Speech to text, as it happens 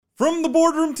From the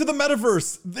boardroom to the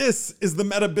metaverse, this is the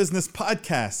Meta Business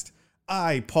Podcast.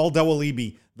 I, Paul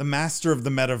Dawalibi, the master of the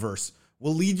metaverse,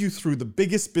 will lead you through the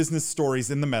biggest business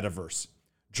stories in the metaverse.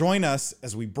 Join us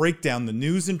as we break down the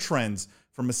news and trends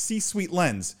from a C-suite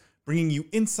lens, bringing you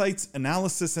insights,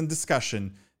 analysis, and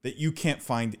discussion that you can't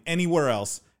find anywhere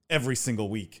else every single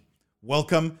week.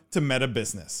 Welcome to Meta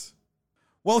Business.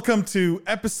 Welcome to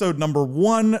episode number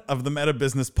 1 of the Meta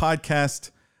Business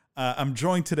Podcast. I'm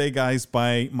joined today, guys,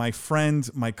 by my friend,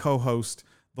 my co-host,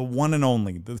 the one and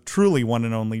only, the truly one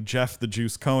and only, Jeff the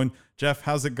Juice Cohen. Jeff,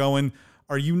 how's it going?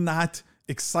 Are you not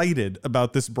excited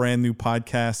about this brand new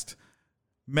podcast,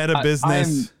 Meta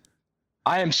Business?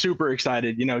 I am super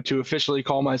excited, to officially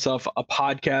call myself a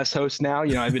podcast host now.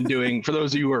 I've been doing, for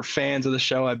those of you who are fans of the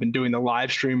show, I've been doing the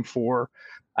live stream for,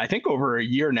 I think, over a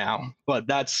year now, but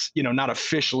that's, not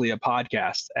officially a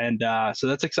podcast. And so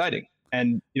that's exciting.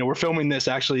 And, we're filming this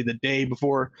actually the day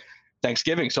before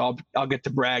Thanksgiving. So I'll get to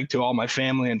brag to all my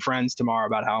family and friends tomorrow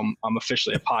about how I'm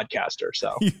officially a podcaster.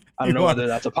 So I don't know whether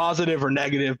that's a positive or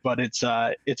negative, but it's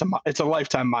a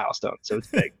lifetime milestone. So it's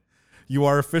big. You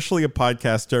are officially a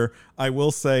podcaster. I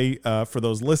will say, for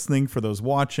those listening, for those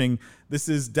watching, this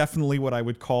is definitely what I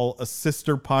would call a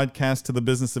sister podcast to the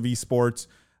business of esports.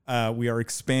 We are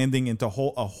expanding into a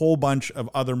whole bunch of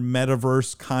other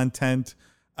metaverse content.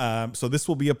 So this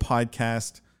will be a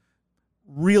podcast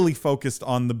really focused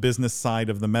on the business side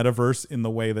of the metaverse in the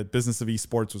way that business of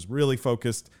esports was really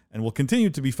focused and will continue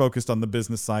to be focused on the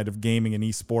business side of gaming and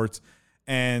esports.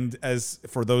 And as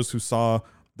for those who saw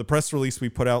the press release we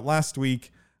put out last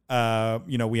week, we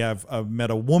have a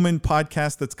Meta Woman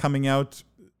podcast that's coming out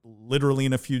literally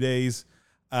in a few days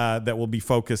that will be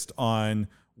focused on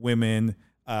women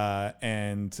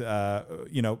and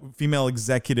female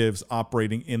executives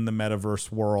operating in the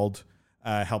metaverse world,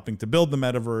 helping to build the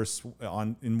metaverse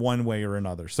in one way or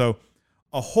another. So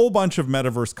a whole bunch of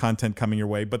metaverse content coming your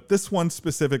way, but this one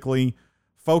specifically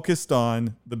focused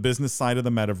on the business side of the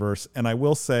metaverse. And I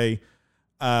will say,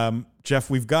 Jeff,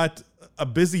 we've got a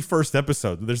busy first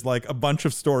episode. There's like a bunch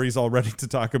of stories already to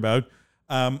talk about.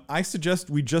 I suggest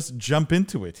we just jump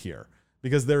into it here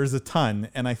because there is a ton.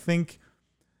 And I think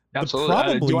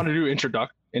absolutely. Do you want to do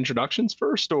introductions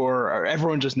first, or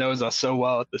everyone just knows us so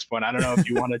well at this point? I don't know if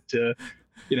you wanted to,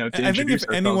 to I think if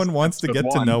anyone wants to get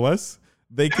to know us,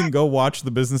 they can go watch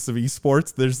the business of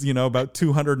esports. There's, about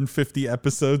 250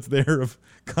 episodes there of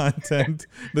content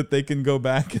that they can go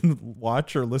back and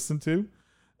watch or listen to.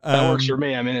 That works for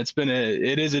me. I mean,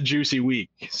 it is a juicy week.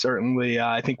 Certainly.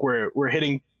 I think we're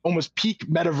hitting almost peak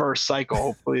metaverse cycle.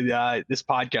 Hopefully this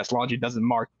podcast launching doesn't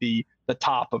mark the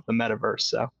top of the metaverse.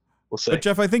 So we'll see. But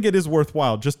Jeff, I think it is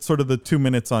worthwhile. Just sort of the 2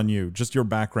 minutes on you, just your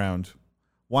background,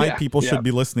 why people should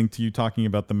be listening to you talking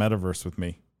about the metaverse with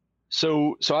me.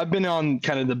 So I've been on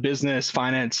kind of the business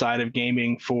finance side of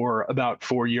gaming for about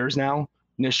 4 years now.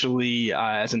 Initially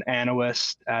as an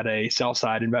analyst at a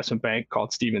sell-side investment bank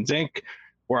called Stephens Inc.,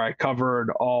 where I covered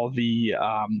all the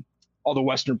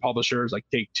Western publishers like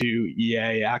Take-Two,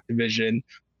 EA, Activision,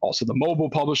 also the mobile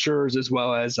publishers, as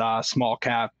well as small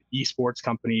cap esports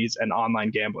companies and online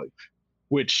gambling,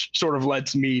 which sort of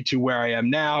led me to where I am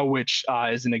now, which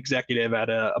is an executive at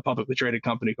a publicly traded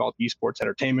company called Esports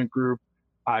Entertainment Group.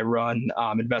 I run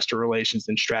investor relations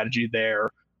and strategy there.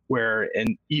 We're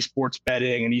an esports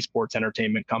betting and esports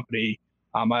entertainment company.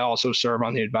 I also serve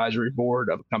on the advisory board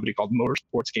of a company called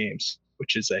Motorsports Games,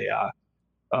 which is a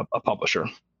publisher.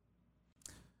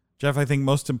 Jeff, I think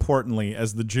most importantly,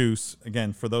 as the juice,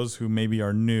 again, for those who maybe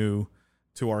are new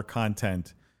to our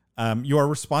content, you are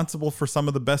responsible for some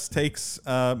of the best takes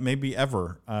maybe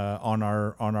ever on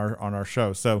our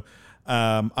show. So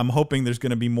I'm hoping there's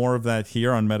going to be more of that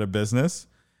here on Meta Business.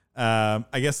 I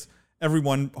guess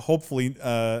everyone hopefully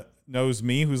knows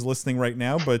me who's listening right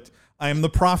now, but I am the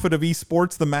prophet of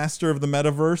esports, the master of the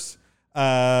metaverse,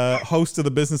 host of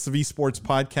the Business of Esports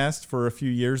podcast for a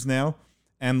few years now,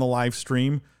 and the live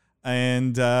stream,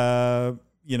 and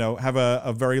have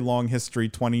a very long history,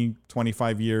 20,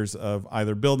 25 years of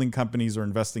either building companies or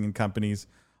investing in companies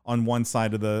on one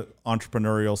side of the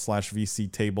entrepreneurial /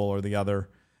 VC table or the other,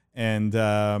 and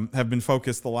have been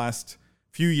focused the last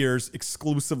few years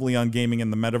exclusively on gaming in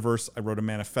the metaverse. I wrote a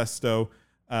manifesto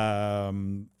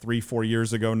 3-4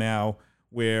 years ago now,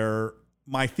 where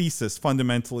my thesis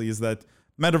fundamentally is that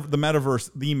the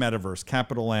metaverse,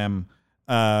 capital M,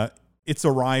 its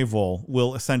arrival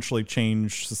will essentially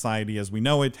change society as we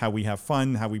know it, how we have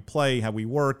fun, how we play, how we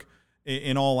work,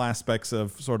 in all aspects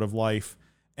of sort of life.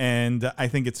 And I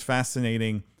think it's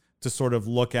fascinating to sort of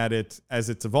look at it as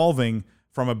it's evolving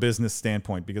from a business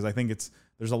standpoint, because I think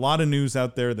there's a lot of news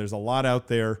out there. There's a lot out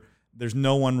there. There's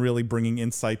no one really bringing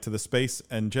insight to the space.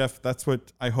 And Jeff, that's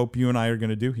what I hope you and I are going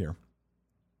to do here.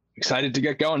 Excited to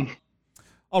get going.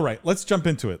 All right, let's jump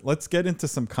into it. Let's get into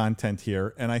some content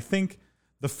here. And I think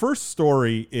the first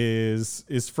story is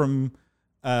from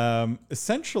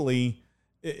essentially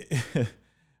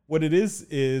what it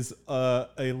is a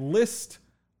list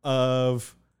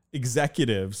of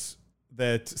executives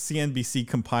that CNBC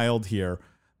compiled here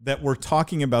that were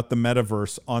talking about the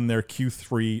metaverse on their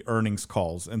Q3 earnings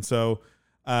calls. And so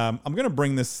I'm going to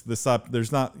bring this up.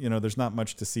 There's not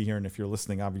much to see here. And if you're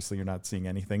listening, obviously you're not seeing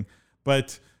anything.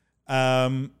 But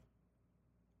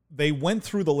they went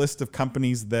through the list of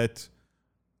companies that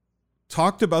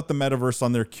talked about the metaverse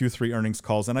on their Q3 earnings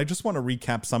calls. And I just want to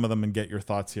recap some of them and get your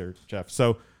thoughts here, Jeff.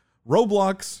 So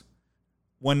Roblox,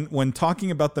 when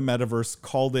talking about the metaverse,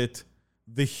 called it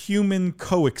the human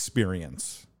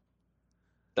co-experience.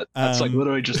 That's like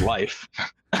literally just life.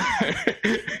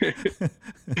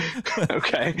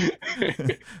 Okay.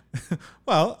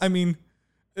 Well, I mean,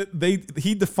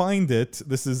 he defined it.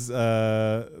 This is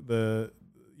an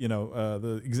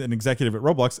executive at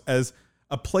Roblox as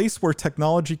a place where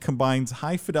technology combines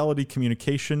high fidelity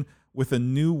communication with a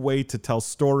new way to tell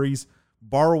stories,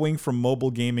 borrowing from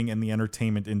mobile gaming and the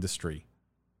entertainment industry.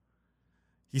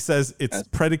 He says it's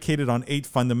predicated on 8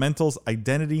 fundamentals: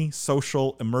 identity,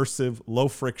 social, immersive, low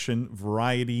friction,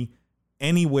 variety,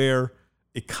 anywhere,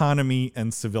 economy,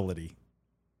 and civility.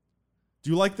 Do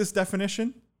you like this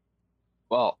definition?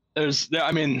 Well, there's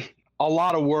a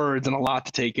lot of words and a lot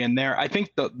to take in there. I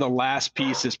think the last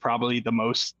piece is probably the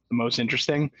most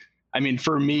interesting. I mean,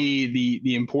 for me,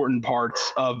 the important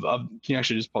parts of can you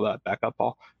actually just pull that back up,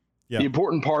 Paul? Yeah. The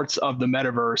important parts of the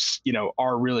metaverse,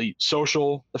 are really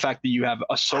social. The fact that you have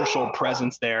a social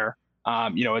presence there,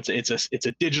 it's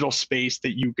a digital space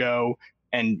that you go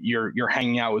and you're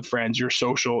hanging out with friends. You're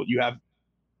social. You have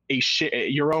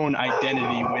your own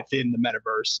identity within the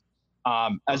metaverse,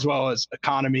 as well as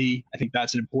economy. I think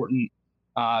that's important.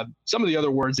 Some of the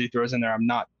other words he throws in there, I'm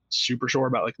not super sure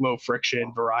about, like low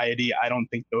friction, variety. I don't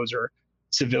think those are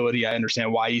civility. I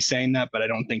understand why he's saying that, but I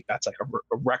don't think that's like a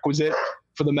requisite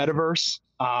for the metaverse.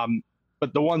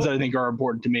 But the ones that I think are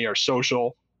important to me are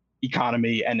social,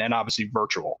 economy, and then obviously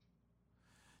virtual.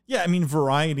 Yeah, I mean,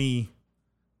 variety,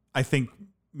 I think,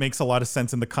 makes a lot of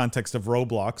sense in the context of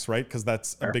Roblox, right? Because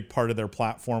that's a big part of their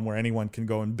platform where anyone can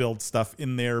go and build stuff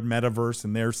in their metaverse,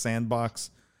 in their sandbox.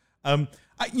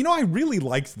 I really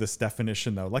liked this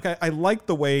definition, though. Like, I like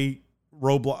the way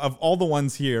Roblox, of all the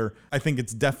ones here, I think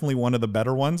it's definitely one of the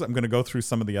better ones. I'm going to go through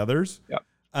some of the others. Yeah.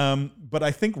 But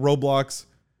I think Roblox,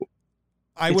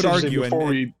 I would argue,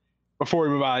 before we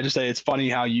move on, I just say it's funny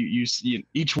how you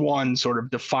each one sort of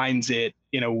defines it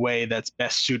in a way that's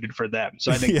best suited for them.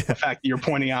 So I think the fact that you're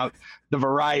pointing out the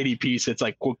variety piece, it's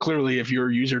like, well, clearly if you're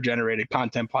a user generated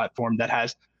content platform that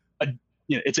has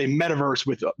it's a metaverse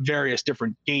with various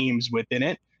different games within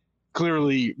it,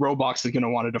 clearly Roblox is going to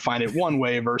want to define it one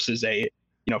way versus a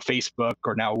Facebook,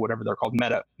 or now whatever they're called,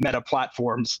 meta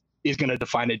platforms, is going to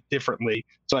define it differently.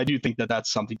 So I do think that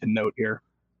that's something to note here.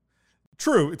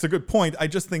 True. It's a good point. I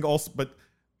just think also, but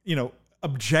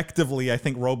objectively, I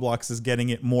think Roblox is getting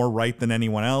it more right than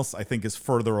anyone else. I think is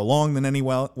further along than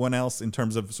anyone else in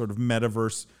terms of sort of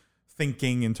metaverse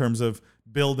thinking, in terms of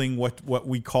building what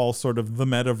we call sort of the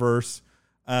metaverse.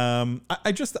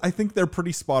 I think they're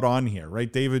pretty spot on here,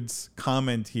 right? David's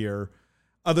comment here,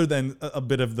 other than a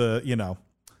bit of the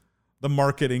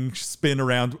marketing spin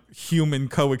around human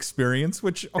co-experience,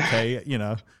 which, okay,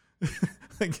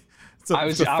 like, I'm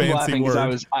laughing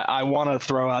because I want to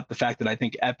throw out the fact that I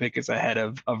think Epic is ahead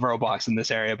of Roblox in this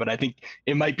area, but I think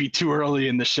it might be too early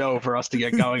in the show for us to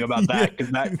get going about that,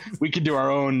 because we could do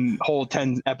our own whole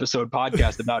 10-episode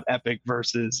podcast about Epic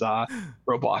versus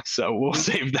Roblox. So we'll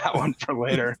save that one for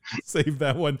later. Save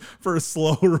that one for a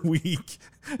slower week.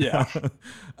 Yeah.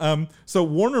 So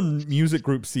Warner Music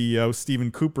Group CEO Stephen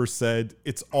Cooper said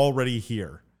it's already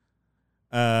here.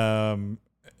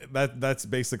 That's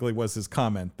basically was his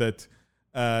comment, that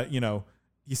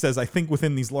he says, I think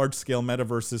within these large scale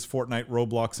metaverses, Fortnite,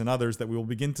 Roblox, and others, that we will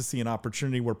begin to see an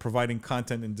opportunity where providing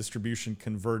content and distribution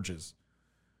converges.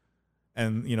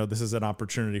 And this is an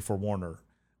opportunity for Warner.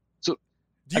 So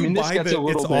do you buy the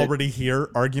it's already here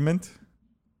argument?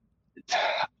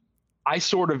 I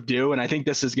sort of do, and I think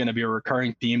this is going to be a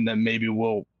recurring theme that maybe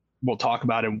we'll talk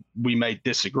about, and we might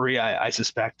disagree, I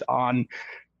suspect, on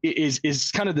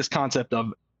is kind of this concept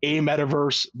of a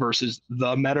metaverse versus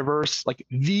the metaverse. Like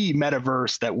the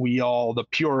metaverse that the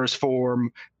purest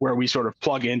form, where we sort of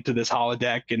plug into this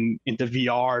holodeck and into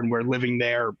VR and we're living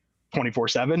there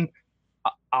 24/7.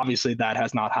 Obviously that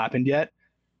has not happened yet.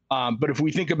 But if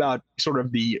we think about sort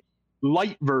of the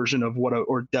light version of what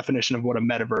or definition of what a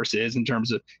metaverse is, in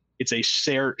terms of it's a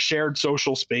shared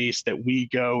social space that we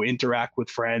go interact with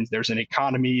friends. There's an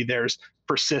economy, there's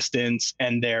persistence,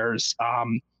 and there's I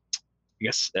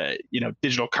guess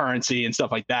digital currency and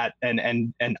stuff like that,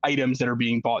 and items that are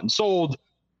being bought and sold.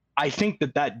 I think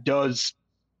that does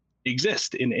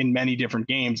exist in many different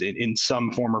games in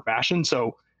some form or fashion.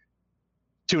 So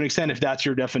to an extent, if that's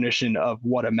your definition of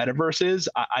what a metaverse is,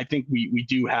 I think we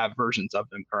do have versions of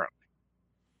them currently.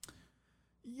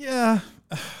 Yeah.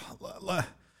 I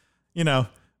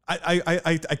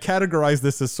categorize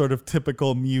this as sort of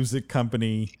typical music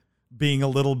company being a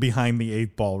little behind the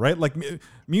eight ball, right? Like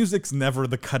music's never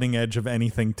the cutting edge of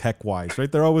anything tech wise,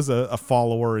 right? They're always a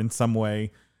follower in some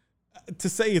way. To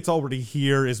say it's already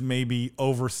here is maybe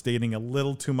overstating a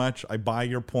little too much. I buy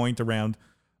your point around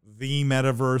the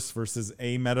metaverse versus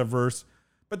a metaverse,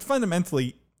 but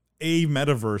fundamentally a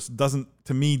metaverse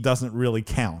doesn't really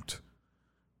count,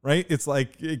 right? It's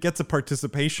like it gets a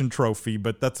participation trophy,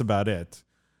 but that's about it.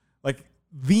 Like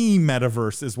the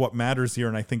metaverse is what matters here,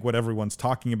 and I think what everyone's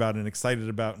talking about and excited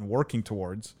about and working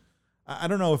towards. I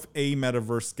don't know if a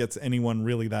metaverse gets anyone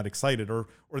really that excited, or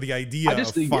the idea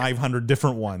of 500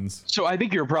 different ones. So I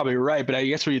think you're probably right, but I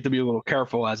guess we have to be a little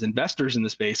careful as investors in the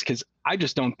space, because I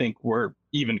just don't think we're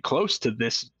even close to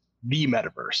the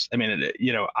metaverse. I mean,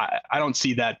 I don't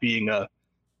see that being a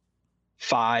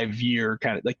 5-year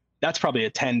kind of, like, that's probably a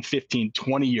 10, 15,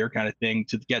 20-year kind of thing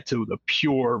to get to the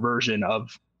pure version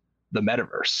of the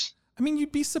metaverse. I mean,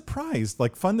 you'd be surprised.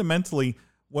 Like, fundamentally,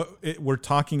 we're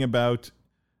talking about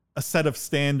a set of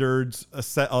standards,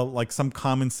 like some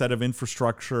common set of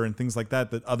infrastructure and things like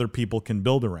that other people can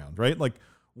build around, right? Like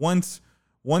once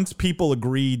people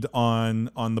agreed on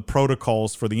the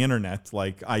protocols for the internet,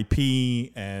 like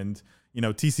IP and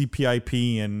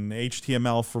TCP/IP and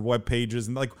HTML for web pages,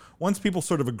 and like once people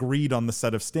sort of agreed on the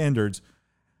set of standards,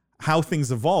 how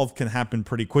things evolve can happen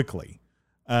pretty quickly.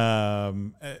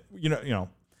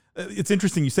 It's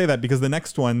interesting you say that, because the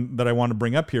next one that I want to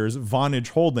bring up here is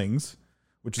Vonage Holdings,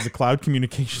 which is a cloud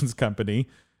communications company.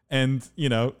 And,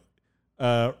 the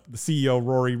CEO,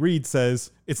 Rory Reid,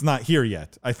 says it's not here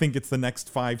yet. I think it's the next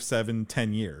 5, 7,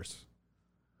 10 years.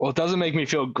 Well, it doesn't make me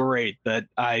feel great that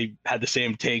I had the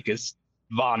same take as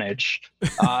Vonage.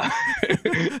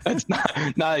 That's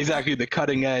not exactly the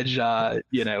cutting edge,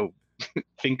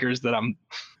 thinkers that I'm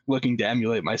looking to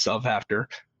emulate myself after.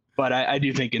 But I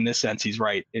do think in this sense, he's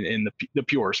right in the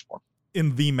purest form.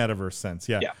 In the metaverse sense,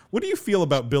 yeah. What do you feel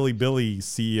about Billy's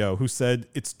CEO, who said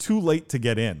it's too late to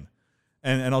get in?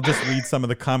 And I'll just read some of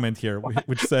the comment here,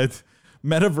 which said,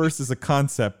 metaverse is a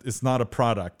concept, it's not a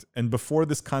product. And before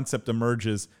this concept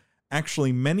emerges,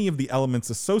 actually many of the elements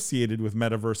associated with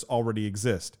metaverse already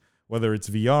exist, whether it's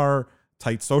VR,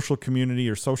 tight social community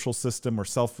or social system or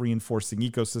self-reinforcing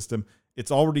ecosystem.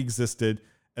 It's already existed,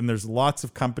 and there's lots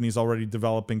of companies already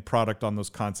developing product on those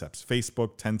concepts.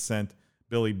 Facebook, Tencent,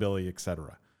 Billy,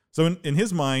 etc. So in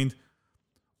his mind,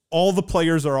 all the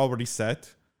players are already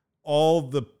set, all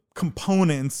the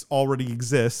components already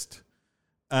exist,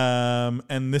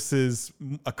 and this is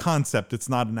a concept. It's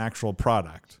not an actual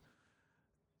product.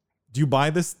 Do you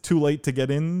buy this too late to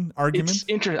get in argument? It's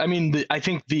interesting. I mean, I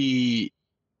think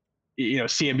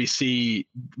CNBC,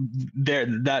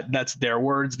 that's their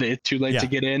words. It's too late to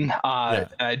get in. And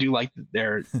I do like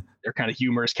their kind of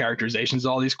humorous characterizations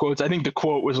of all these quotes. I think the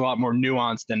quote was a lot more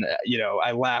nuanced, and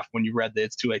I laughed when you read that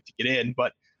it's too late to get in.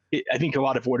 But I think a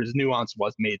lot of what his nuance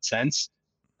was made sense.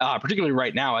 Particularly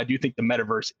right now, I do think the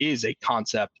metaverse is a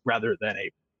concept rather than a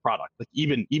product. Like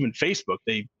even Facebook,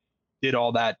 they did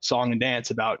all that song and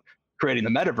dance about creating the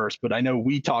metaverse. But I know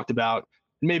we talked about,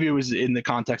 maybe it was in the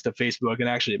context of Facebook, and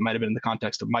actually it might have been in the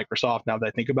context of Microsoft now that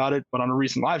I think about it. But on a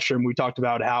recent live stream, we talked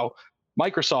about how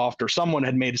Microsoft or someone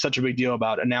had made such a big deal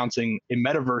about announcing a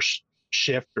metaverse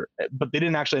shift, but they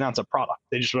didn't actually announce a product.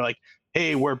 They just were like,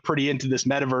 hey, we're pretty into this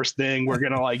metaverse thing. We're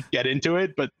going to get into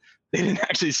it. But they didn't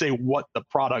actually say what the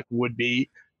product would be.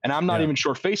 And I'm not even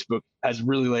sure Facebook has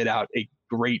really laid out a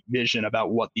great vision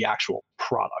about what the actual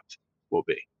product will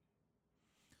be.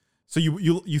 So you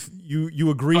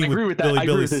agree? I agree with that. I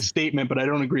agree with his statement, but I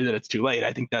don't agree that it's too late.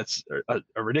 I think that's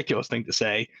a ridiculous thing to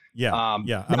say. I'm with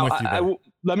you.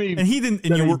 And he didn't.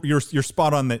 And you're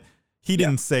spot on that. He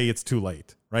didn't say it's too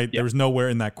late, right? There was nowhere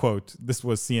in that quote. This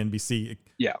was CNBC,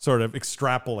 sort of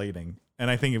extrapolating, and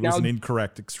I think it was an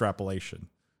incorrect extrapolation.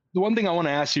 The one thing I want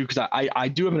to ask you, because I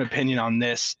do have an opinion on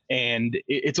this, and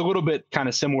it's a little bit kind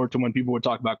of similar to when people would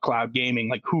talk about cloud gaming,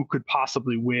 like who could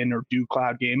possibly win or do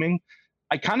cloud gaming.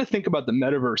 I kind of think about the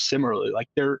metaverse similarly. Like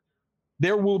there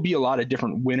will be a lot of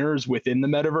different winners within the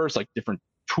metaverse, like different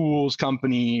tools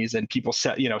companies and people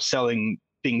selling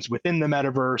things within the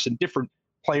metaverse and different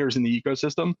players in the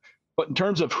ecosystem. But in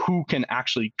terms of who can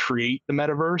actually create the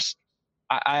metaverse,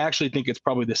 I actually think it's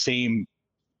probably the same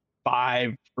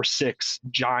 5 or 6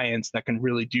 giants that can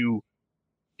really do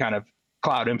kind of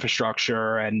cloud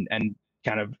infrastructure and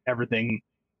kind of everything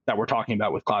that we're talking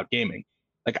about with cloud gaming.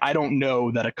 Like, I don't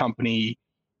know that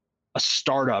a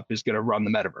startup is going to run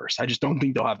the metaverse. I just don't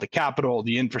think they'll have the capital,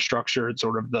 the infrastructure, and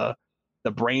sort of the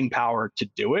brain power to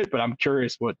do it. But I'm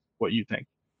curious what you think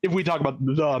if we talk about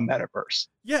the metaverse.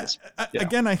 Yeah.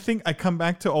 Again, I think I come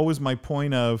back to always my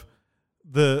point of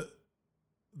the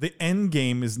end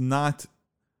game is not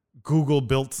Google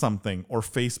built something or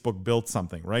Facebook built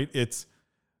something, right? It's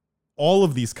all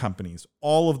of these companies,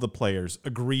 all of the players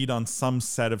agreed on some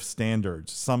set of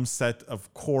standards, some set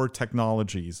of core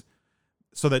technologies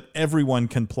so that everyone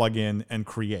can plug in and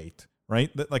create,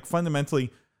 right? That, like,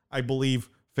 fundamentally, I believe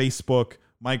Facebook,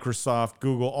 Microsoft,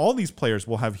 Google, all these players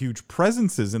will have huge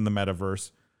presences in the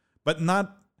metaverse, but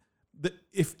not that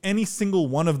if any single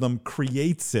one of them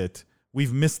creates it,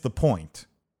 we've missed the point.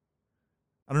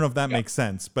 I don't know if that makes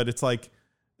sense, but it's like,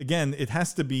 again, it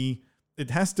has to be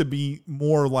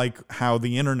more like how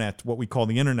the internet, what we call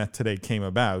the internet today, came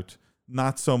about,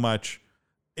 not so much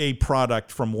a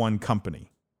product from one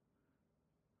company.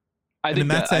 In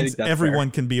that sense,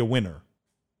 everyone can be a winner.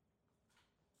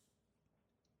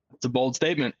 It's a bold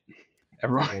statement.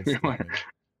 Everyone,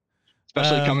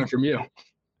 especially coming from you.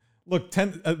 Look,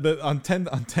 on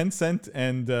Tencent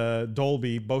and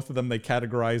Dolby, both of them they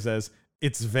categorize as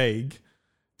it's vague.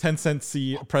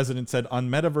 Tencent president said, on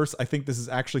metaverse, I think this is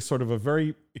actually sort of a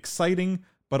very exciting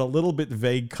but a little bit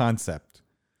vague concept.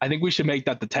 I think we should make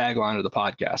that the tagline of the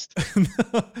podcast.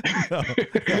 No.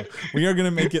 We are going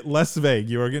to make it less vague.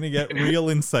 You are going to get real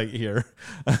insight here.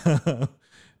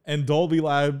 And Dolby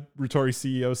Laboratory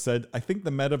CEO said, I think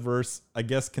the metaverse, I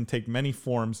guess, can take many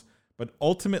forms, but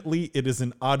ultimately it is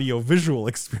an audio-visual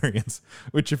experience,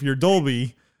 which if you're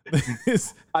Dolby...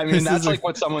 that's like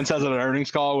what someone says on an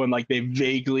earnings call when like they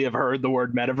vaguely have heard the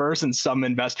word metaverse and some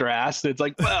investor asks. It's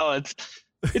like, well, it's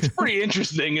pretty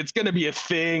interesting. It's going to be a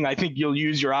thing. I think you'll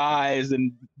use your eyes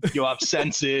and you'll have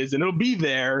senses and it'll be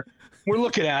there. We're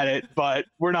looking at it, but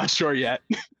we're not sure yet.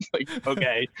 Like,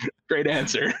 okay, great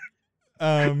answer.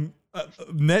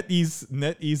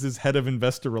 NetEase's head of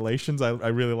investor relations, I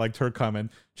really liked her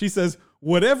comment. She says,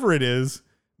 whatever it is,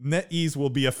 NetEase will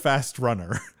be a fast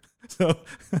runner. So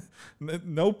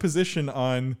no position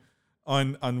on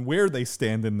where they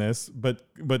stand in this,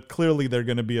 but clearly they're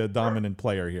going to be a dominant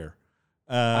player here.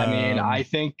 I mean, I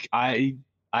think I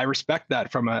respect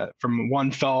that from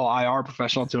one fellow IR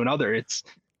professional to another. It's,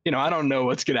 I don't know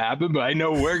what's going to happen, but I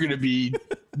know we're going to be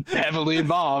heavily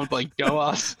involved. Like, go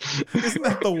us. Isn't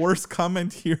that the worst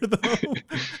comment here, though?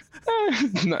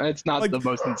 It's not like, the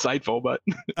most insightful, but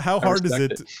how hard is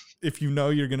it if you know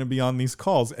you're going to be on these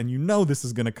calls and you know this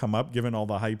is going to come up given all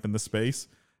the hype in the space?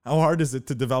 How hard is it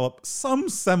to develop some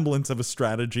semblance of a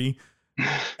strategy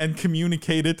and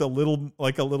communicate it a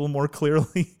little more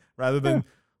clearly rather than,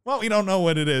 well, we don't know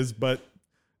what it is, but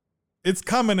it's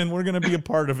coming and we're going to be a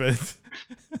part of it.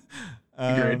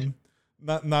 Agreed.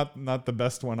 Not the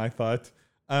best one, I thought.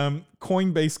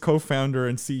 Coinbase co-founder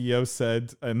and CEO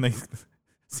said, and they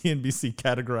CNBC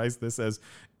categorized this as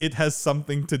it has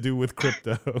something to do with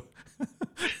crypto.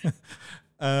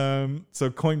 So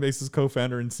Coinbase's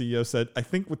co-founder and CEO said, I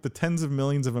think with the tens of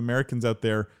millions of Americans out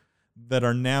there that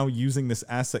are now using this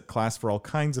asset class for all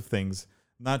kinds of things,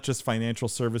 not just financial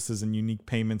services and unique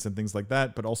payments and things like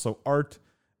that, but also art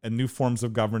and new forms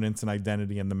of governance and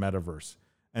identity in the metaverse.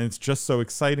 And it's just so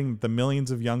exciting that the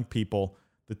millions of young people,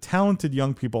 the talented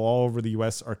young people all over the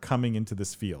US are coming into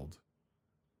this field.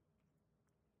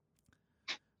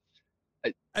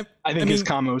 I think his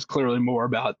comment was clearly more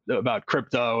about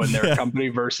crypto and their company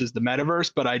versus the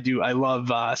metaverse, but I love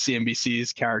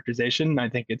CNBC's characterization. I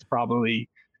think he's probably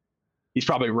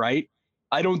right.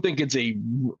 I don't think it's a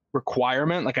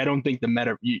requirement. Like, I don't think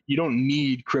you don't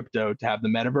need crypto to have the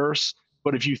metaverse.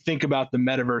 But if you think about the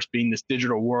metaverse being this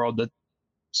digital world that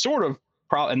sort of,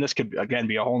 and this could again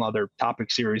be a whole nother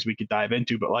topic series we could dive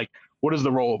into, but like, what is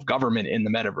the role of government in the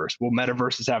metaverse? Will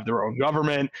metaverses have their own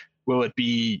government? Will it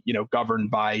be,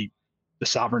 governed by the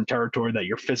sovereign territory that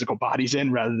your physical body's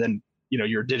in rather than,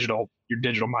 your digital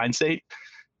mind state?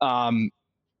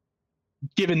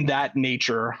 Given that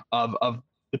nature of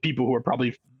the people who are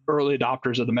probably early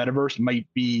adopters of the metaverse might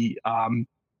be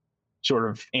sort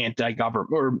of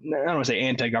anti-government, or I don't want to say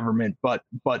anti-government, but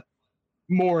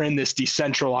more in this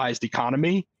decentralized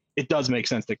economy, it does make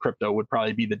sense that crypto would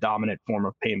probably be the dominant form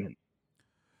of payment.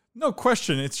 No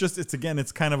question. It's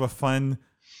kind of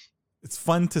it's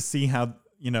fun to see how,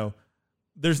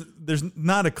 there's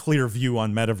not a clear view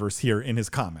on metaverse here in his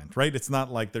comment, right? It's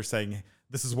not like they're saying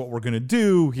this is what we're going to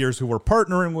do. Here's who we're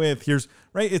partnering with. Here's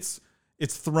right. It's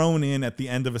thrown in at the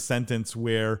end of a sentence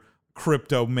where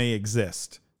crypto may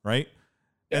exist, right?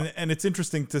 Yeah. And it's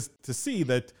interesting to see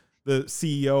that the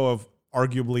CEO of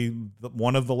arguably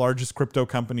one of the largest crypto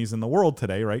companies in the world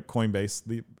today, right?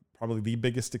 Coinbase, probably the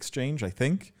biggest exchange, I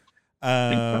think.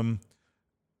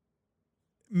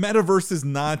 Metaverse is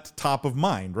not top of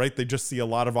mind, right? They just see a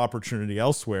lot of opportunity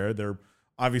elsewhere. They're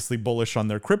obviously bullish on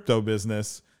their crypto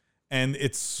business. And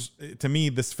to me,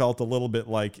 this felt a little bit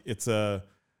like it's a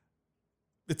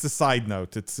side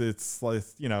note. It's like,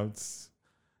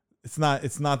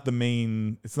 it's not the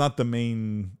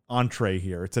main entree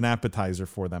here. It's an appetizer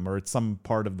for them, or it's some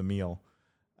part of the meal.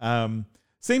 Same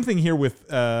thing here with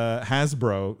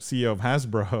Hasbro, CEO of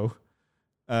Hasbro,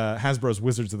 Hasbro's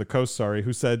Wizards of the Coast,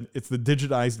 who said it's the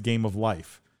digitized game of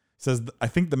life. Says, I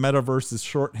think the metaverse is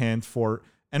shorthand for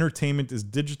entertainment is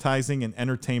digitizing and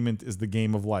entertainment is the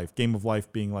game of life. Game of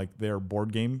life being like their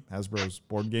board game, Hasbro's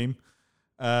board game.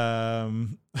 I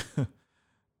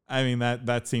mean,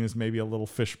 that seems maybe a little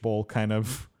fishbowl kind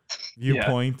of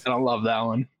viewpoint. Yeah, I love that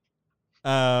one.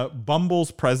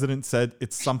 Bumble's president said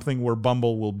it's something where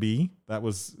Bumble will be. That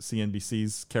was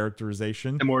CNBC's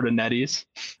characterization. And more to Nettie's.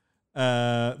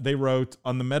 They wrote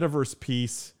on the metaverse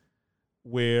piece,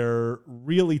 we're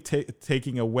really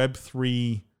taking a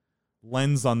Web3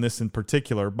 lens on this in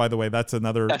particular. By the way, that's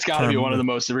got to be one of the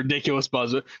most ridiculous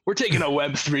buzzwords. We're taking a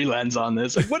Web3 lens on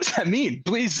this. Like, what does that mean?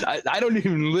 Please, I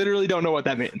literally don't know what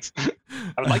that means.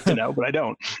 I would like to know, but I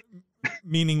don't.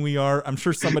 Meaning I'm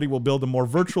sure somebody will build a more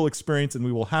virtual experience and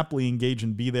we will happily engage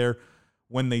and be there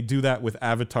when they do that with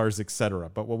avatars, etc.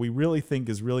 But what we really think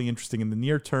is really interesting in the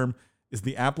near term is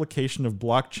the application of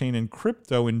blockchain and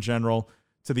crypto in general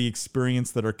to the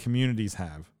experience that our communities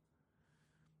have.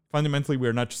 Fundamentally, we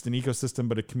are not just an ecosystem,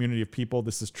 but a community of people.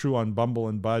 This is true on Bumble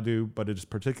and Badoo, but it is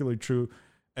particularly true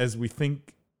as we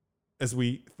think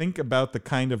about the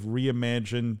kind of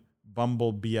reimagined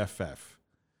Bumble BFF.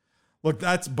 Look,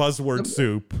 that's buzzword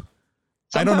soup.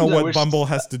 I don't know what Bumble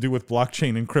has to do with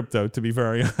blockchain and crypto, to be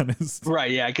very honest.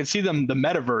 Right, yeah. I can see the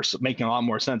metaverse making a lot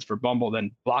more sense for Bumble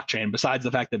than blockchain, besides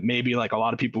the fact that maybe like a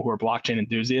lot of people who are blockchain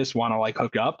enthusiasts want to like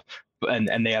hook up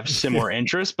and they have similar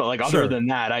interests. But like other than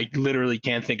that, I literally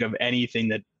can't think of anything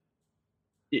that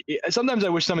sometimes I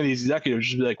wish some of these executives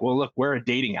should be like, well, look, we're a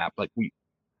dating app. Like we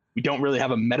don't really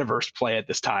have a metaverse play at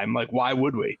this time. Like, why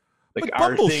would we? Like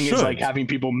our thing is like having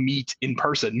people meet in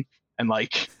person and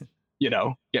like,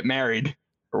 get married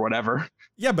or whatever.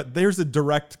 Yeah, but there's a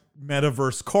direct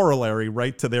metaverse corollary,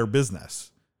 right, to their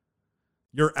business.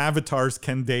 Your avatars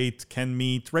can date, can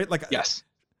meet, right? Like, yes.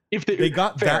 If they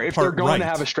got fair, that if they're going to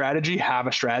have a strategy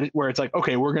where it's like,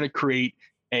 okay, we're going to create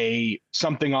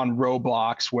something on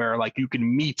Roblox where like you can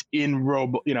meet in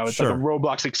Roblox, it's like a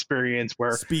Roblox experience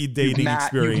where speed dating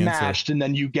experience. You've matched and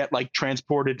then you get like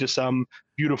transported to some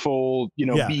beautiful,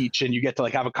 beach and you get to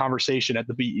like have a conversation at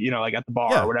the beach, like at the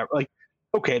bar or whatever. Like,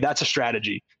 okay, that's a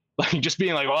strategy. Like just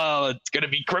being like, well, it's going to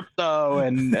be crypto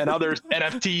and other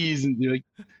NFTs and like,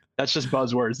 that's just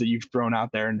buzzwords that you've thrown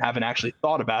out there and haven't actually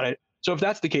thought about it. So if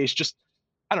that's the case, just,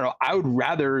 I don't know, I would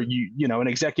rather an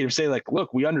executive say like,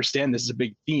 look, we understand this is a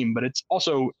big theme, but it's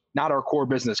also not our core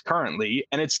business currently,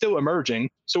 and it's still emerging.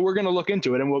 So we're going to look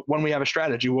into it. And when we have a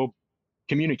strategy, we'll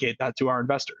communicate that to our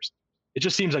investors. It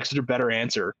just seems like such a better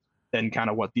answer than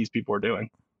kind of what these people are doing.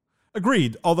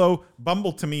 Agreed. Although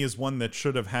Bumble to me is one that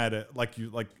should have had like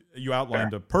you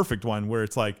outlined a perfect one where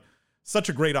it's like such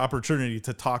a great opportunity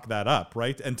to talk that up,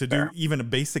 right? And to do even a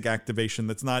basic activation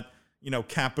that's not,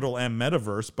 capital M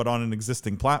metaverse, but on an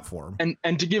existing platform.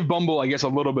 And to give Bumble, I guess, a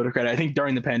little bit of credit, I think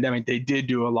during the pandemic, they did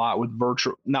do a lot with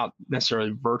virtual, not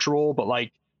necessarily virtual, but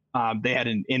like they had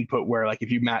an input where like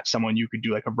if you match someone, you could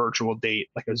do like a virtual date,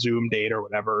 like a Zoom date or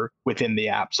whatever within the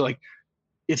app. So like,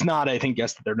 it's not, I think,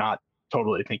 yes, that they're not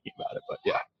totally thinking about it, but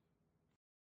yeah.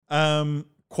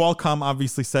 Qualcomm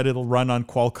obviously said it'll run on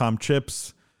Qualcomm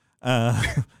chips,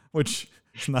 which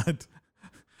is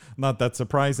not that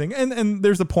surprising. And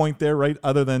there's a point there, right?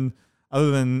 Other than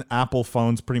Apple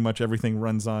phones, pretty much everything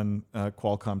runs on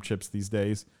Qualcomm chips these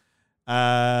days.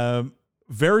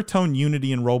 Veritone,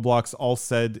 Unity, and Roblox all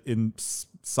said in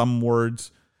some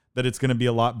words that it's going to be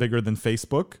a lot bigger than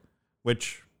Facebook,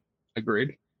 which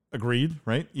agreed,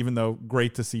 right? Even though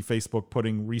great to see Facebook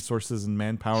putting resources and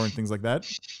manpower and things like that.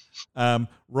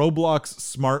 Roblox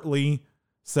smartly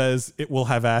says it will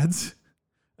have ads.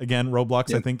 Again,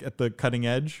 Roblox, I think, at the cutting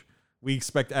edge. We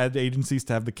expect ad agencies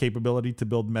to have the capability to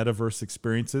build metaverse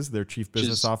experiences. Their chief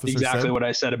business officer exactly said. What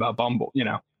I said about Bumble,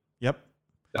 Yep.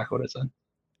 Exactly what I said.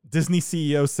 Disney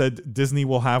CEO said Disney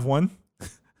will have one.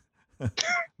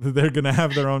 They're going to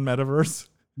have their own metaverse.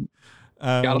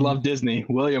 Gotta love Disney.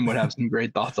 William would have some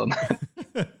great thoughts on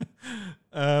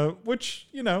that. Which,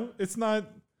 that's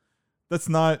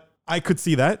not, I could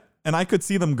see that. And I could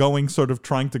see them going sort of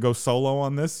trying to go solo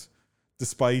on this,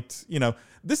 despite,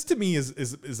 this to me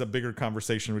is a bigger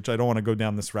conversation, which I don't want to go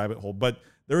down this rabbit hole, but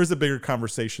there is a bigger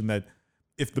conversation that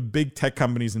if the big tech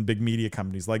companies and big media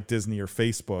companies like Disney or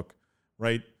Facebook,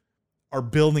 right, are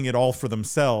building it all for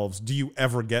themselves, do you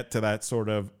ever get to that sort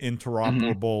of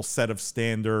interoperable set of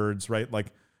standards, right? Like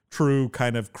true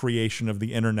kind of creation of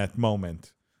the internet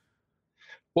moment.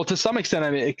 Well, to some extent,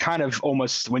 I mean, it kind of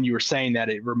almost, when you were saying that,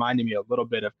 it reminded me a little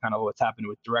bit of kind of what's happened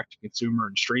with direct to consumer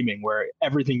and streaming, where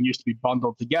everything used to be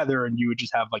bundled together and you would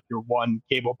just have like your one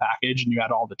cable package and you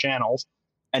had all the channels.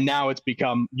 And now it's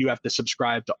become, you have to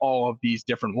subscribe to all of these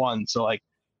different ones. So like,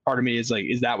 part of me is like,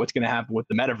 is that what's going to happen with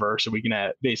the metaverse? Are we going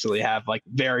to basically have like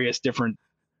various different,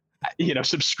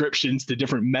 subscriptions to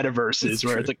different metaverses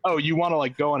where it's like, oh, you want to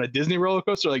like go on a Disney roller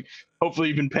coaster? Like, hopefully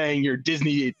you've been paying your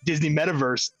Disney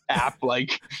metaverse app,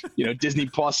 like, Disney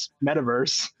Plus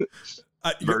metaverse.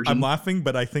 I'm laughing,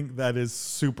 but I think that is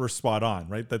super spot on,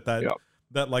 right?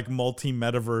 That like multi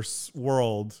metaverse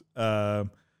world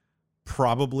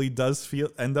probably does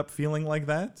end up feeling like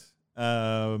that.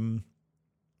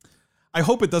 I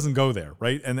hope it doesn't go there,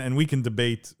 right? And we can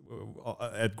debate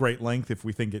at great length if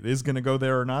we think it is going to go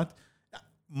there or not.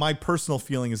 My personal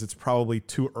feeling is it's probably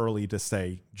too early to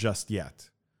say just yet.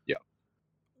 Yeah.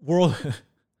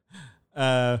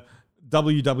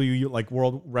 WWE, like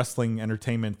World Wrestling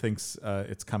Entertainment, thinks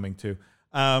it's coming too.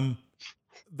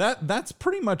 That's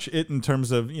pretty much it in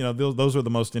terms of, those are the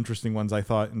most interesting ones I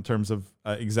thought in terms of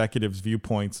executives'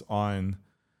 viewpoints on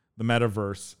the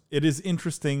metaverse. It is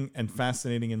interesting and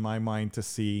fascinating in my mind to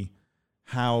see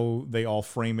how they all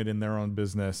frame it in their own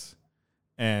business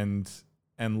and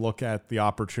look at the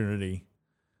opportunity.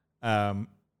 Are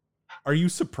you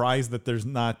surprised that there's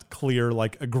not clear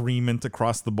like agreement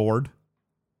across the board?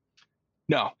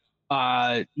 No,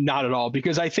 not at all.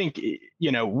 Because I think,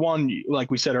 one,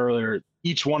 like we said earlier,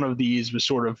 each one of these was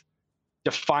sort of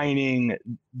defining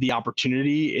the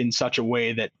opportunity in such a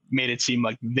way that made it seem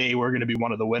like they were going to be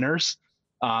one of the winners.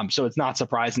 So it's not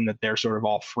surprising that they're sort of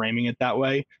all framing it that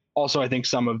way. Also, I think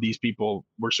some of these people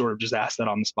were sort of just asked that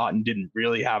on the spot and didn't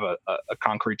really have a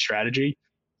concrete strategy.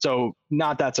 So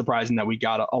not that surprising that we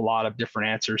got a lot of different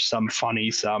answers, some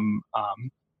funny, some,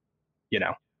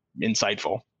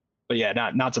 insightful. But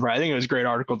yeah, not surprised. I think it was a great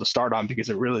article to start on because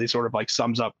it really sort of like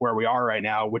sums up where we are right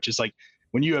now, which is like,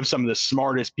 when you have some of the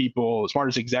smartest people,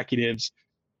 smartest executives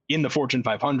in the Fortune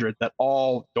 500 that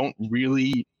all don't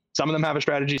really, some of them have a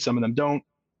strategy, some of them don't.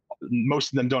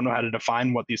 Most of them don't know how to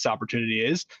define what this opportunity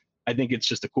is. I think it's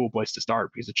just a cool place to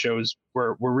start because it shows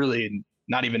we're really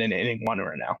not even in inning one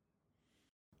right now.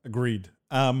 Agreed.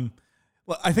 Well,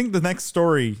 I think the next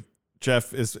story,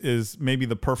 Jeff, is maybe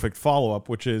the perfect follow-up,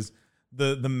 which is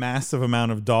the massive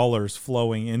amount of dollars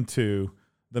flowing into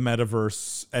the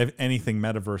metaverse, anything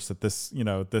metaverse at this,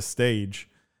 this stage.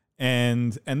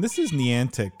 And this is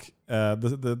Niantic.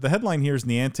 The headline here is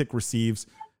Niantic receives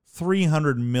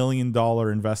 $300 million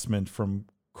investment from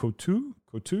Coatue.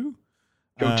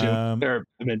 They're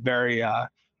a very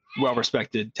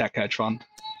well-respected tech hedge fund,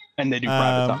 and they do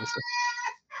private, obviously.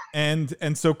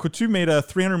 And so Coatue made a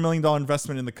 $300 million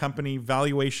investment in the company,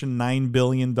 valuation $9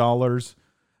 billion.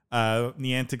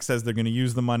 Niantic says they're going to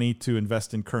use the money to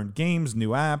invest in current games,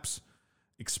 new apps,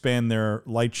 expand their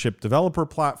Lightship developer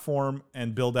platform,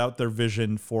 and build out their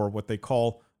vision for what they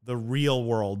call the real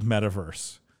world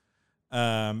metaverse.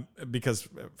 Because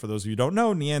for those of you who don't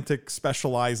know, Niantic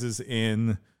specializes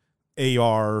in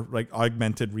AR, like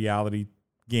augmented reality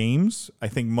games. I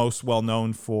think most well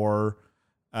known for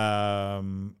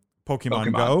Pokemon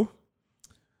Go.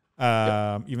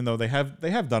 Even though they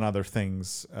have done other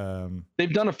things.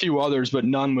 They've done a few others, but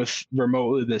none with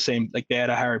remotely the same. Like they had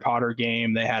a Harry Potter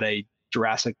game, they had a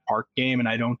Jurassic Park game, and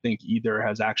I don't think either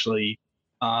has actually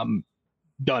done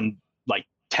like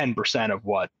 10% of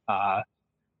what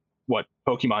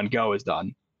Pokemon Go has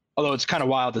done. Although it's kind of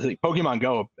wild to think Pokemon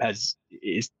Go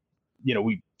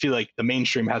we feel like the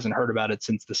mainstream hasn't heard about it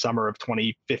since the summer of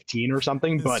 2015 or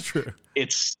something, but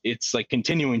it's like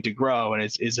continuing to grow, and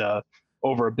is a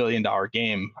over $1 billion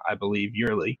game, I believe,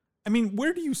 yearly. I mean,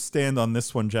 where do you stand on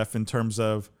this one, Jeff, in terms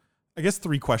of, I guess,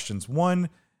 three questions. One,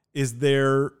 is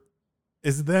them,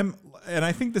 and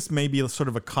I think this may be sort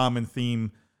of a common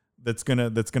theme that's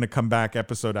gonna come back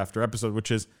episode after episode, which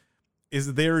is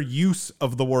their use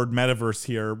of the word metaverse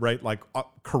here, right? Like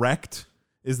correct?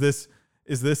 Is this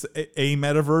is this a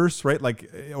metaverse, right?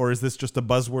 Like, or is this just a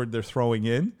buzzword they're throwing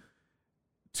in?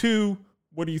 2,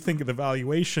 what do you think of the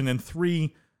valuation? And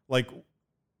 3, like,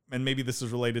 and maybe this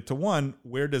is related to 1,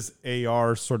 where does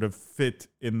AR sort of fit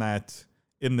in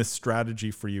this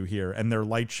strategy for you here and their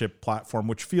Lightship platform,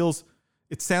 which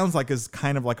it sounds like is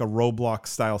kind of like a Roblox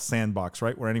style sandbox,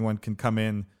 right? Where anyone can come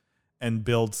in and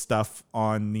build stuff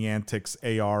on Niantic's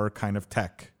AR kind of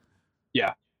tech.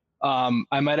 Yeah.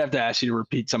 I might have to ask you to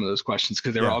repeat some of those questions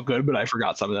because they were all good, but I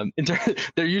forgot some of them.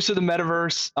 Their use of the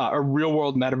metaverse, a real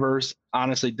world metaverse,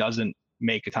 honestly doesn't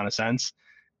make a ton of sense.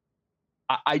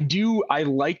 I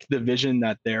like the vision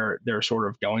that they're sort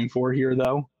of going for here,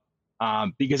 though,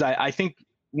 because I think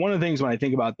one of the things when I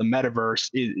think about the metaverse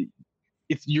is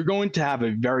you're going to have a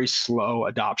very slow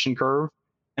adoption curve.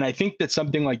 And I think that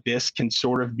something like this can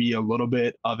sort of be a little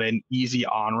bit of an easy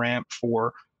on-ramp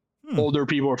for older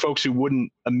people or folks who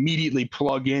wouldn't immediately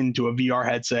plug into a VR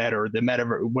headset or the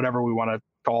metaverse, whatever we want to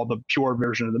call the pure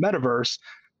version of the metaverse.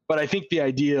 But I think the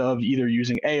idea of either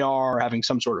using AR or having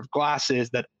some sort of glasses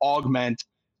that augment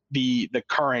the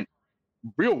current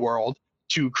real world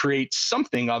to create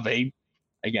something of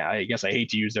again, I guess I hate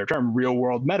to use their term, real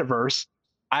world metaverse.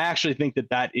 I actually think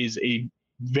that is a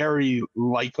very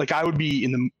like I would be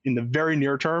in the very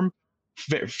near term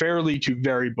fairly to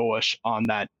very bullish on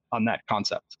that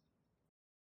concept.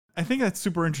 I think that's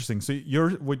super interesting. So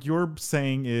what you're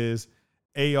saying is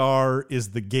AR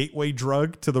is the gateway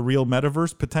drug to the real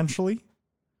metaverse potentially?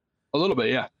 A little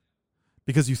bit, yeah.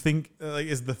 Because you think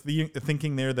is the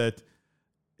thinking there that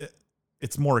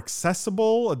it's more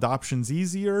accessible, adoption's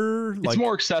easier? It's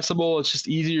more accessible, it's just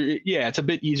easier. Yeah, it's a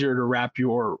bit easier to wrap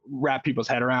people's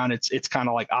head around. It's kind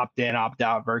of like opt in, opt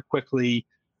out very quickly.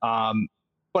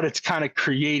 But it's kind of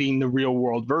creating the real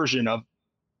world version of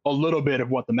a little bit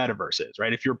of what the metaverse is,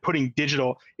 right? If you're putting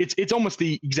digital, it's almost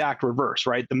the exact reverse,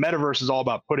 right? The metaverse is all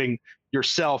about putting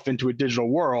yourself into a digital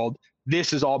world.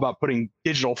 This is all about putting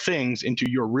digital things into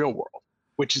your real world,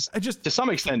 which is to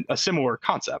some extent a similar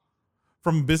concept.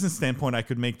 From a business standpoint, I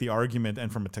could make the argument,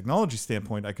 and from a technology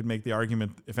standpoint, I could make the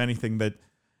argument, if anything, that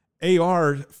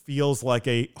AR feels like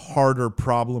a harder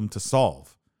problem to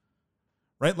solve,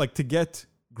 right? Like to get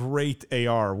great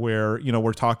AR where,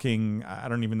 we're talking, I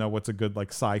don't even know what's a good like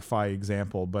sci-fi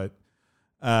example, but,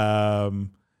 to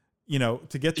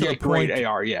get to a point great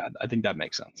AR. Yeah. I think that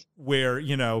makes sense where,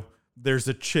 there's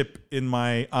a chip in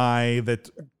my eye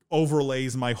that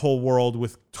overlays my whole world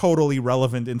with totally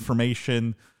relevant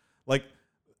information. Like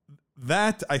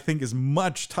that, I think is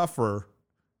much tougher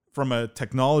from a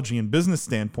technology and business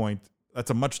standpoint. That's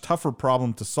a much tougher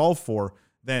problem to solve for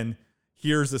than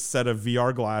here's a set of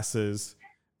VR glasses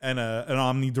and an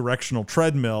omnidirectional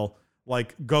treadmill,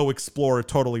 like go explore a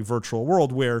totally virtual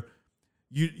world where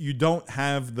you don't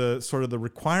have the sort of the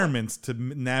requirements to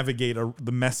navigate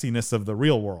the messiness of the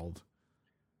real world.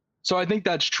 So I think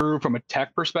that's true from a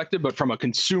tech perspective, but from a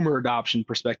consumer adoption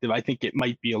perspective, I think it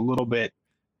might be a little bit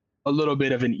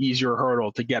of an easier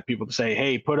hurdle to get people to say,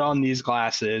 hey, put on these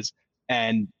glasses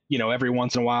and, every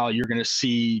once in a while you're going to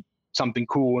see something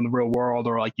cool in the real world,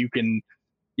 or like you can,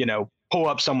 pull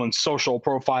up someone's social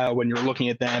profile when you're looking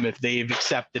at them if they've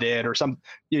accepted it or some.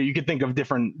 You could think of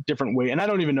different ways. And I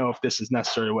don't even know if this is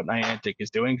necessarily what Niantic is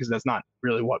doing, because that's not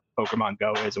really what Pokemon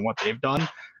Go is and what they've done.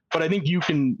 But I think you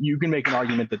can make an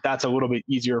argument that that's a little bit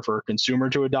easier for a consumer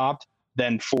to adopt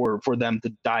than for them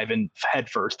to dive in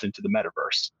headfirst into the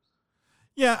metaverse.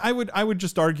 Yeah, I would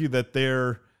just argue that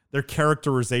their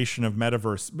characterization of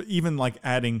metaverse, but even like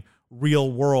adding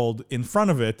real world in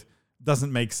front of it,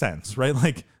 doesn't make sense, right?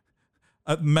 Like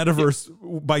a metaverse,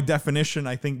 by definition,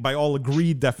 I think by all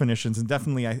agreed definitions, and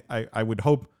definitely I would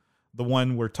hope the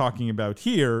one we're talking about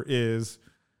here is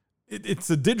it's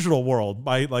a digital world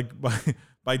by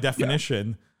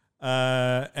definition.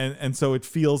 Yeah. And so it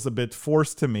feels a bit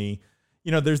forced to me.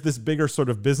 There's this bigger sort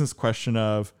of business question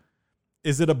of,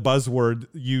 is it a buzzword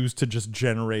used to just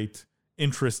generate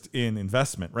interest in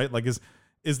investment, right? Like is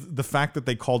the fact that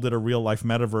they called it a real life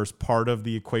metaverse part of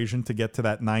the equation to get to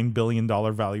that $9 billion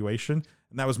valuation?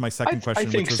 And that was my second question. I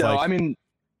think which was so. like, I mean,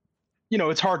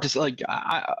 it's hard to like,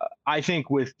 I think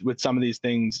with some of these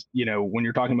things, when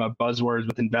you're talking about buzzwords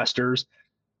with investors,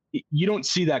 you don't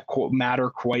see that matter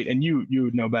quite. And you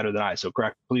know better than I, so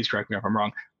please correct me if I'm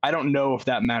wrong. I don't know if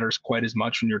that matters quite as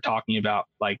much when you're talking about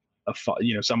like,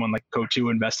 someone like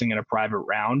Coatue investing in a private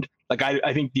round. Like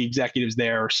I think the executives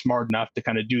there are smart enough to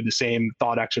kind of do the same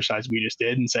thought exercise we just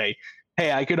did and say,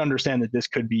 hey, I could understand that this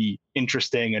could be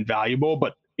interesting and valuable,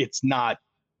 but it's not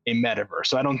a metaverse.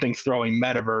 So I don't think throwing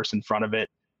metaverse in front of it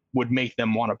would make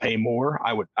them want to pay more.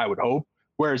 I would hope.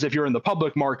 Whereas if you're in the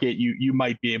public market, you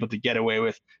might be able to get away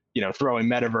with, throwing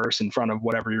metaverse in front of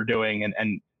whatever you're doing,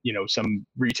 and some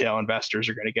retail investors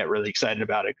are going to get really excited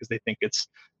about it because they think it's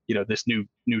this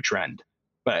new trend.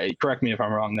 But correct me if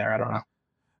I'm wrong there. I don't know.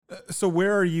 So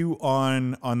where are you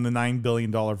on the $9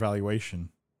 billion valuation?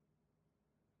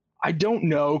 I don't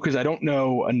know, because I don't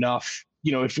know enough.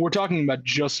 If we're talking about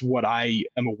just what I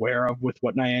am aware of with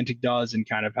what Niantic does and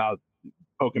kind of how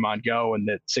Pokemon Go and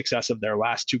the success of their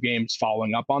last two games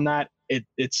following up on that,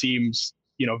 it seems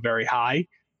very high.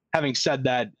 Having said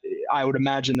that, I would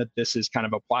imagine that this is kind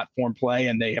of a platform play,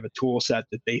 and they have a tool set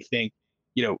that they think,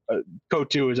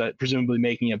 Coatue is presumably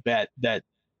making a bet that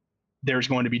there's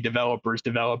going to be developers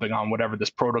developing on whatever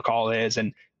this protocol is,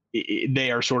 and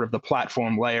they are sort of the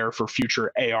platform layer for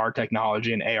future AR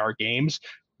technology and AR games,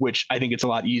 which I think it's a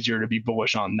lot easier to be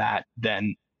bullish on that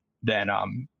than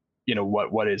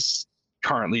what is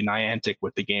currently Niantic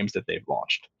with the games that they've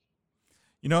launched.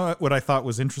 You know what I thought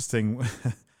was interesting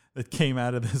that came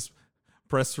out of this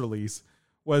press release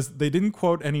was they didn't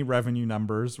quote any revenue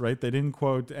numbers, right? They didn't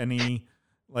quote any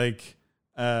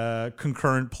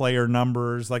concurrent player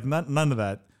numbers, none of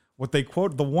that. What they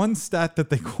quote, the one stat that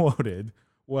they quoted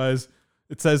was,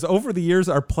 it says, over the years,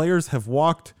 our players have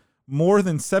walked more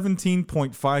than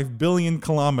 17.5 billion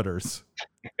kilometers.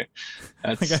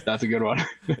 That's a good one.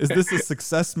 Is this a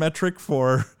success metric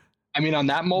for? I mean, on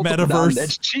that multiple, metaverse,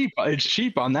 it's cheap. It's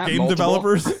cheap on that game multiple.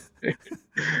 Developers.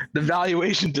 The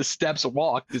valuation to steps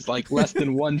walked is less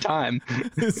than one time.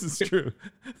 This is true.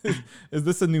 Is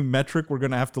this a new metric we're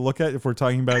going to have to look at if we're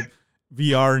talking about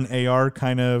VR and AR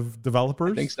kind of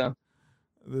developers? I think so.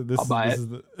 I'll buy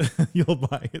it. You'll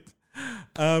buy it.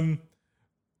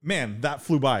 Man, that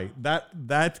flew by.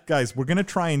 That guys, we're going to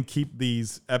try and keep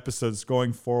these episodes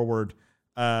going forward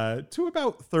to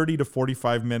about 30 to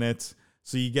 45 minutes.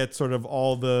 So you get sort of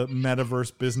all the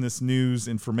metaverse business news,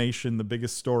 information, the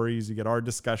biggest stories. You get our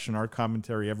discussion, our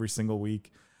commentary every single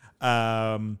week.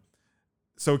 So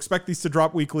expect these to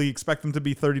drop weekly. Expect them to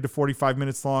be 30 to 45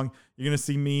 minutes long. You're going to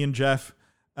see me and Jeff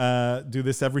do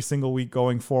this every single week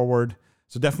going forward.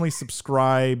 So definitely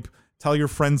subscribe. Tell your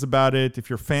friends about it. If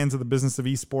you're fans of the business of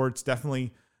esports,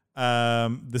 definitely,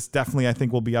 this definitely, I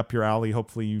think, will be up your alley.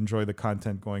 Hopefully you enjoy the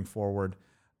content going forward.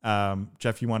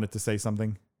 Jeff, you wanted to say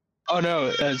something? Oh,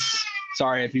 no.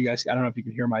 Sorry if you guys, I don't know if you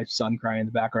can hear my son crying in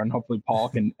the background. Hopefully Paul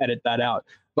can edit that out.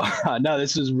 But no,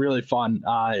 this is really fun.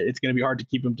 It's going to be hard to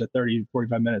keep them to 30,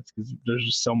 45 minutes because there's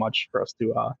just so much for us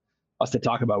to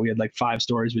talk about. We had 5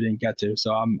 stories we didn't get to.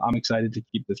 So I'm excited to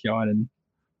keep this going, and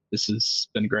this has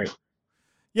been great.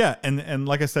 Yeah, and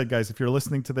like I said, guys, if you're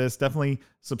listening to this, definitely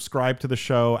subscribe to the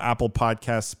show, Apple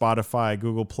Podcasts, Spotify,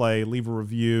 Google Play, leave a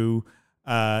review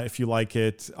if you like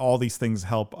it. All these things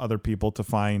help other people to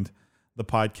find the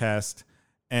podcast.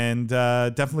 And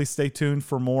definitely stay tuned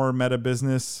for more meta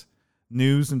business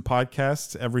news and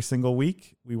podcasts every single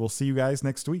week. We will see you guys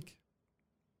next week.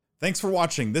 Thanks for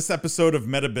watching this episode of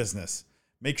Meta Business.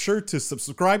 Make sure to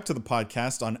subscribe to the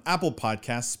podcast on Apple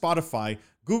Podcasts, Spotify,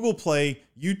 Google Play,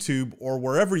 YouTube, or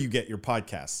wherever you get your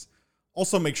podcasts.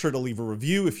 Also, make sure to leave a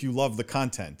review if you love the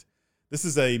content. This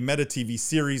is a Meta TV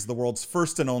series, the world's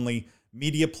first and only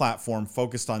media platform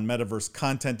focused on metaverse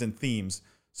content and themes.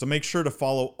 So make sure to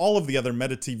follow all of the other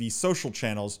Meta TV social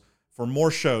channels for more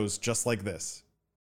shows just like this.